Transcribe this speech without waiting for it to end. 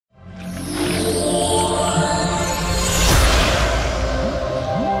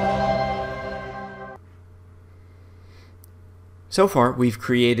So far, we've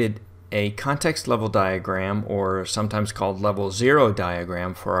created a context level diagram, or sometimes called level 0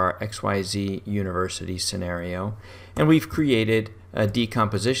 diagram, for our XYZ University scenario, and we've created a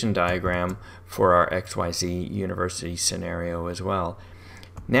decomposition diagram for our XYZ University scenario as well.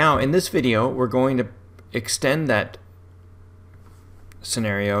 Now in this video we're going to extend that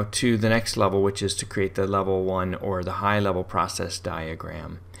scenario to the next level, which is to create the level 1 or the high level process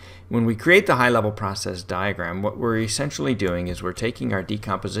diagram. When we create the high level process diagram, what we're essentially doing is we're taking our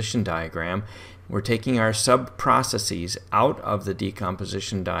decomposition diagram, we're taking our sub-processes out of the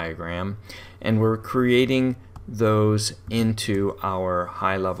decomposition diagram, and we're creating those into our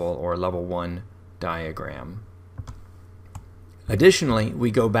high level or level 1 diagram. Additionally, we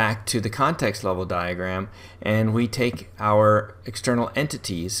go back to the context level diagram and we take our external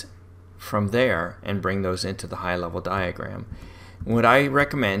entities from there and bring those into the high level diagram. What I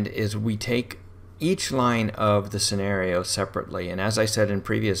recommend is we take each line of the scenario separately, and as I said in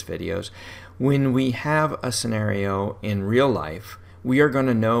previous videos, when we have a scenario in real life, we are going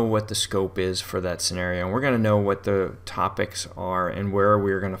to know what the scope is for that scenario, and we're going to know what the topics are and where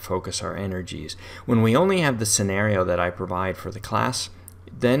we're going to focus our energies. When we only have the scenario that I provide for the class,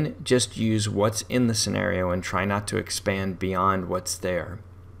 then just use what's in the scenario and try not to expand beyond what's there.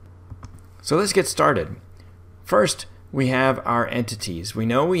 So let's get started. First, we have our entities. We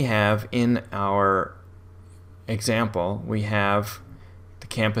know we have in our example, we have the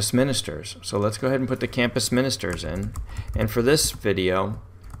campus ministers. So let's go ahead and put the campus ministers in. And for this video,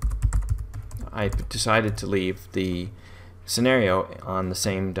 I decided to leave the scenario on the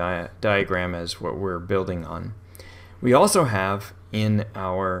same diagram as what we're building on. We also have in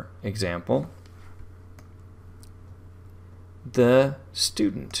our example the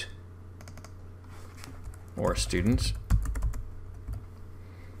student or students.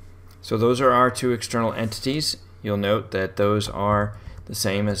 So those are our two external entities. You'll note that those are the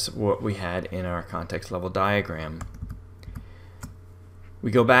same as what we had in our context level diagram. We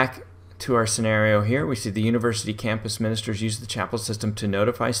go back to our scenario here. We see the university campus ministers use the chapel system to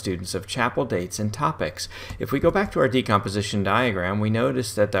notify students of chapel dates and topics. If we go back to our decomposition diagram, we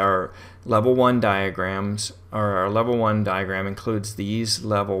notice that our level 1 diagrams, or our level 1 diagram includes these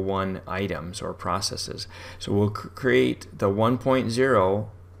level 1 items or processes. So we'll create the 1.0.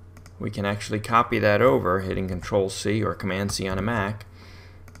 We can actually copy that over hitting Control C or Command C on a Mac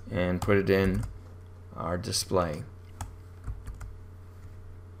and put it in our display.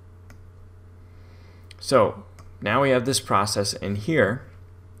 So now we have this process in here,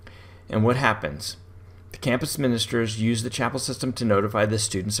 and what happens? The campus ministers use the chapel system to notify the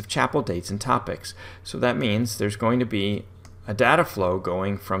students of chapel dates and topics. So that means there's going to be a data flow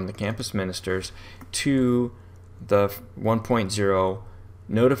going from the campus ministers to the 1.0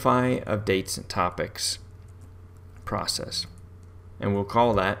 notify of dates and topics process, and we'll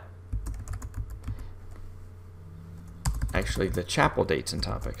call that actually the chapel dates and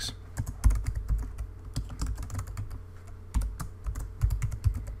topics.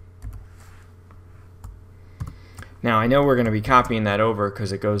 Now I know we're going to be copying that over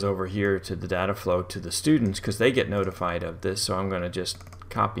because it goes over here to the data flow to the students because they get notified of this, so I'm going to just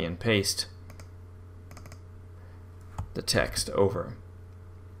copy and paste the text over.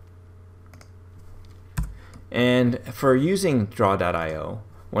 And for using draw.io,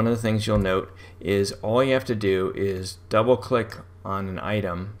 one of the things you'll note is all you have to do is double click on an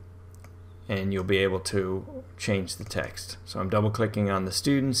item and you'll be able to change the text. So I'm double clicking on the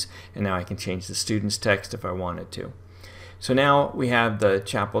students, and now I can change the students text if I wanted to. So now we have the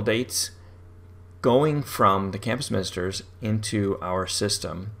chapel dates going from the campus ministers into our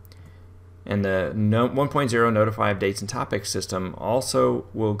system. And the 1.0 notify of dates and topics system also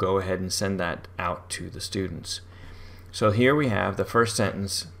will go ahead and send that out to the students. So here we have the first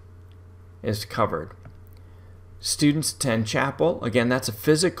sentence is covered. Students attend chapel. Again, that's a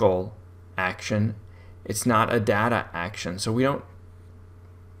physical action. It's not a data action. So we don't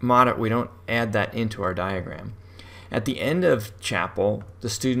add that into our diagram. At the end of chapel, the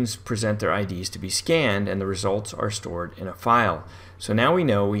students present their IDs to be scanned and the results are stored in a file. So now we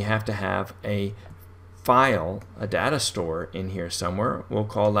know we have to have a file, a data store in here somewhere. We'll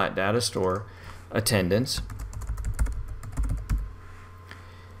call that data store attendance.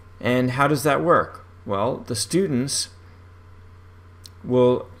 And how does that work? Well, the students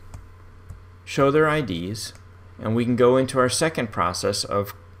will show their IDs, and we can go into our second process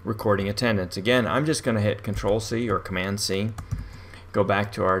of recording attendance. Again, I'm just going to hit Control C or Command C, go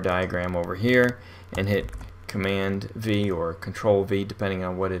back to our diagram over here, and hit Command V or Control V, depending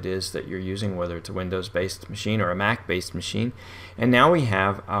on what it is that you're using, whether it's a Windows-based machine or a Mac-based machine. And now we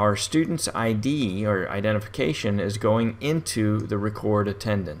have our student's ID or identification is going into the record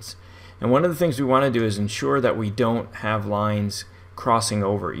attendance. And one of the things we want to do is ensure that we don't have lines crossing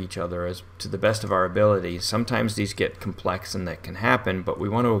over each other as to the best of our ability. Sometimes these get complex and that can happen, but we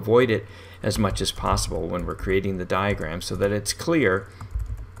want to avoid it as much as possible when we're creating the diagram so that it's clear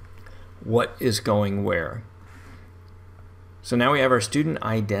what is going where. So now we have our student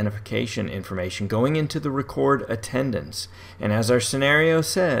identification information going into the record attendance. And as our scenario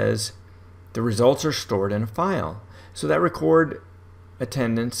says, the results are stored in a file. So that record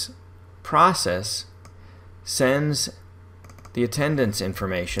attendance process sends the attendance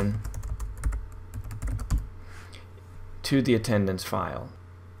information to the attendance file.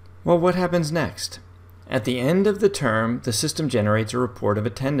 Well, what happens next? At the end of the term, the system generates a report of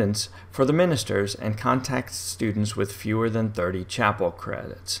attendance for the ministers and contacts students with fewer than 30 chapel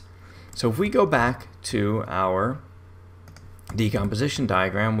credits. So if we go back to our decomposition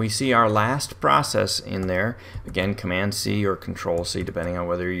diagram, we see our last process in there. Again, Command C or Control C, depending on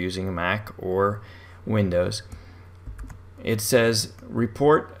whether you're using a Mac or Windows. It says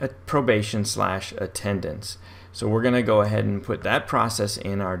report at probation/attendance. So we're going to go ahead and put that process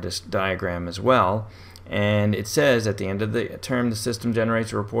in our diagram as well. And it says at the end of the term, the system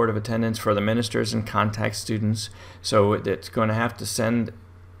generates a report of attendance for the ministers and contact students. So it's going to have to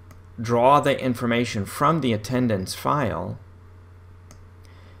draw the information from the attendance file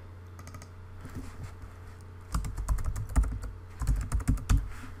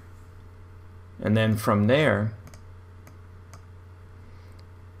and then from there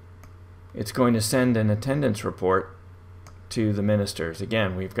it's going to send an attendance report to the ministers.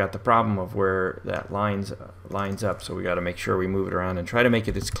 Again, we've got the problem of where that lines up, so we got to make sure we move it around and try to make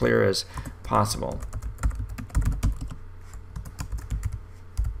it as clear as possible.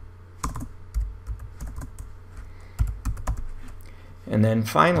 And then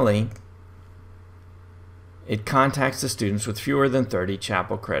finally, it contacts the students with fewer than 30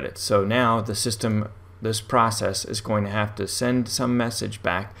 chapel credits. So now the system, this process is going to have to send some message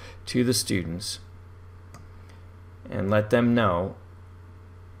back to the students and let them know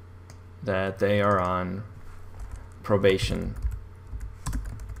that they are on probation.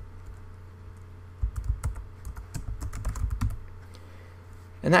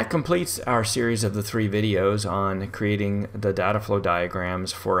 And that completes our series of the 3 videos on creating the data flow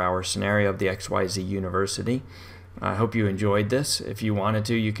diagrams for our scenario of the XYZ University. I hope you enjoyed this. If you wanted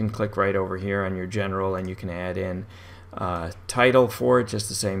to, you can click right over here on your general and you can add in title for it, just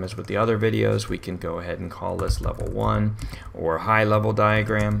the same as with the other videos. We can go ahead and call this level 1 or high level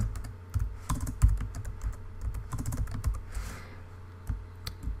diagram.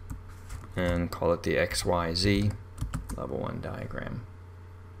 And call it the XYZ level 1 diagram.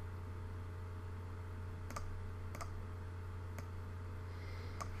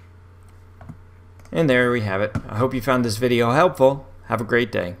 And there we have it. I hope you found this video helpful. Have a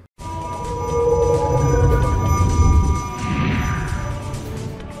great day.